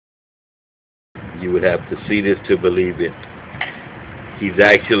You would have to see this to believe it. He's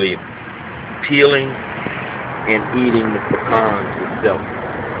actually peeling and eating the pecans itself.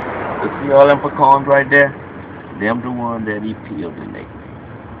 You see all them pecans right there? Them the one that he peeled and they.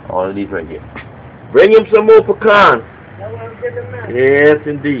 All of these right here. Bring him some more pecans. Yes,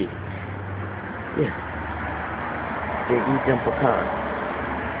 indeed. Yeah. They eat them pecans.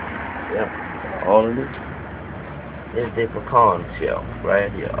 Yep. All of this is their pecan shell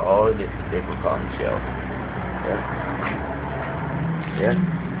right here. All of this is their pecan shell. Yeah. Yeah.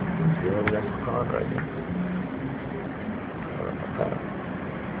 See all that pecan right there. All the pecan.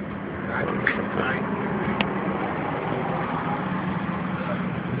 All the pecan.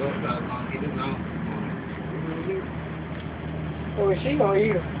 Well, she gonna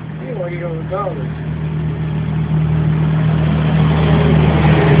eat them. She gonna eat them regardless.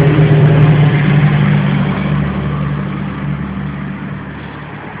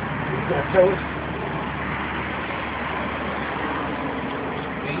 Got toast?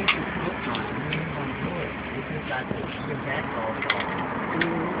 Yeah, you can cook on it. You ain't gonna do it. You just got to get that off.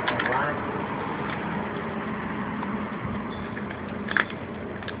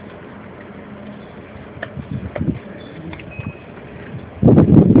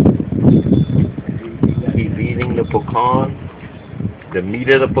 He's eating the pecan, the meat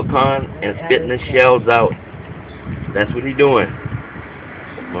of the pecan, and spitting the shells out. That's what he's doing.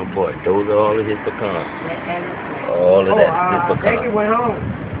 My boy, those are all of his pecans. All of that is his pecan. I think he went home,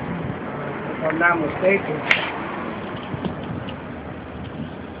 if I'm not mistaken.